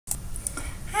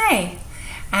Hi,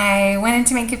 I wanted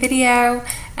to make a video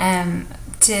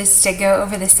just to go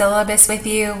over the syllabus with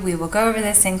you. We will go over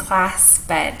this in class,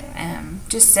 but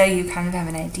just so you kind of have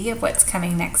an idea of what's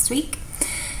coming next week.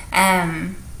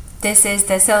 This is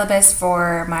the syllabus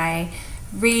for my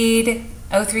Read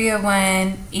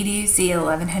 0301 EDUC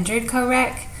 1100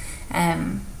 co-rec.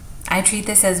 I treat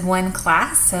this as one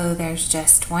class, so there's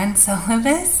just one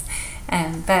syllabus,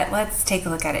 but let's take a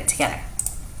look at it together.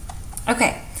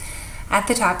 Okay, at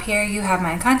the top here you have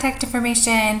my contact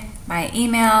information, my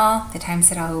email, the times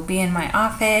that I will be in my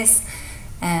office,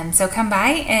 so come by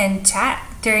and chat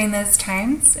during those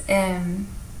times, and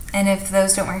if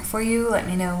those don't work for you, let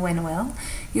me know when will.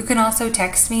 You can also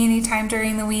text me anytime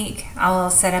during the week. I'll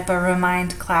set up a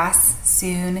remind class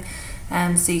soon,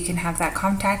 so you can have that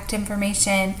contact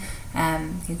information.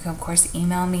 You can of course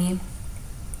email me.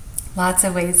 Lots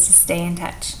of ways to stay in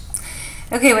touch.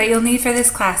 Okay, what you'll need for this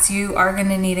class, you are going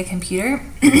to need a computer,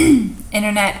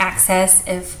 internet access.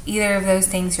 If either of those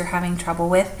things you're having trouble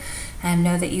with,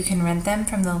 know that you can rent them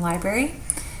from the library.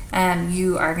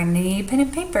 You are going to need pen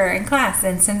and paper in class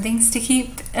and some things to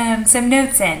keep some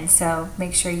notes in, so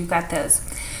make sure you got those.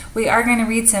 We are going to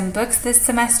read some books this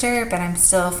semester, but I'm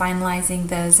still finalizing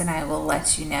those and I will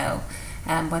let you know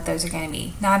what those are going to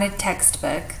be. Not a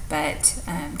textbook, but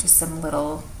just some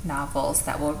little novels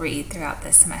that we'll read throughout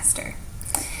this semester.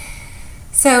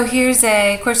 So here's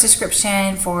a course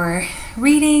description for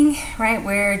reading, right?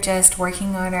 We're just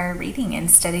working on our reading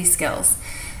and study skills.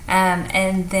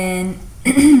 And then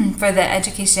for the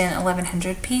Education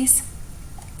 1100 piece,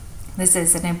 this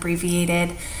is an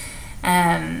abbreviated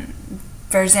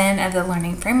version of the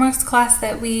Learning Frameworks class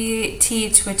that we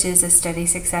teach, which is a study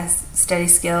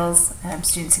skills,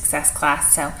 student success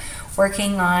class. So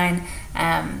working on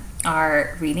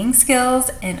our reading skills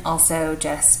and also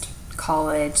just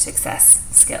college success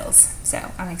skills.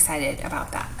 So I'm excited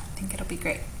about that. I think it'll be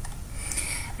great.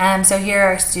 So here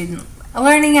are student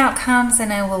learning outcomes,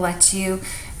 and I will let you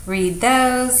read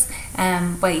those,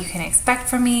 what you can expect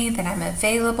from me, that I'm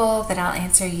available, that I'll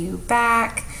answer you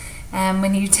back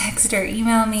when you text or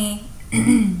email me,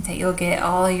 that you'll get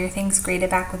all your things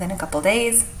graded back within a couple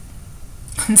days.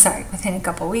 I'm sorry, within a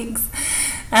couple weeks.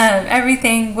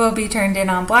 Everything will be turned in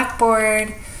on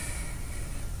Blackboard.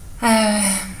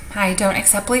 I don't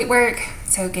accept late work,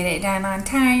 so get it done on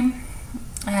time.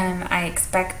 I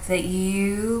expect that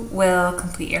you will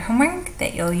complete your homework,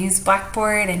 that you'll use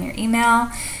Blackboard and your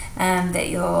email, that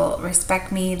you'll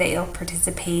respect me, that you'll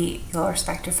participate, you'll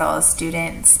respect your fellow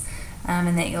students,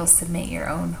 and that you'll submit your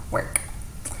own work.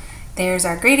 There's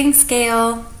our grading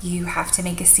scale. You have to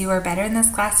make a C or better in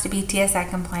this class to be TSI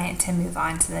compliant to move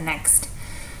on to the next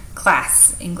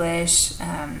class, English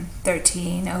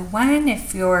 1301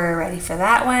 if you're ready for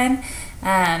that one,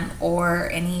 or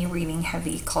any reading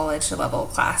heavy college level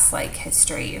class like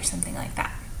history or something like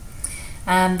that.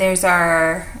 There's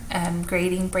our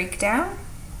grading breakdown,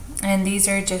 and these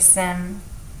are just some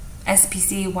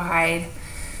SPC wide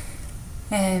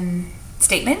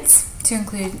statements to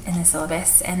include in the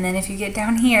syllabus. And then if you get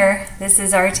down here, this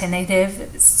is our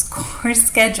tentative course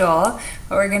schedule,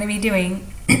 what we're going to be doing.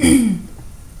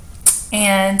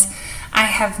 And I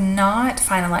have not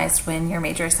finalized when your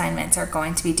major assignments are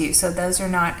going to be due, so those are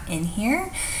not in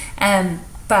here,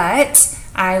 but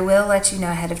I will let you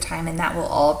know ahead of time, and that will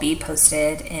all be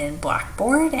posted in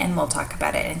Blackboard, and we'll talk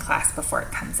about it in class before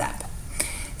it comes up.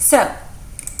 So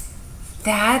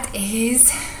that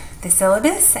is the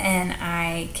syllabus, and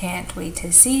I can't wait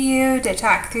to see you, to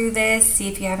talk through this, see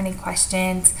if you have any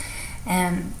questions,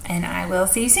 and I will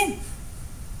see you soon.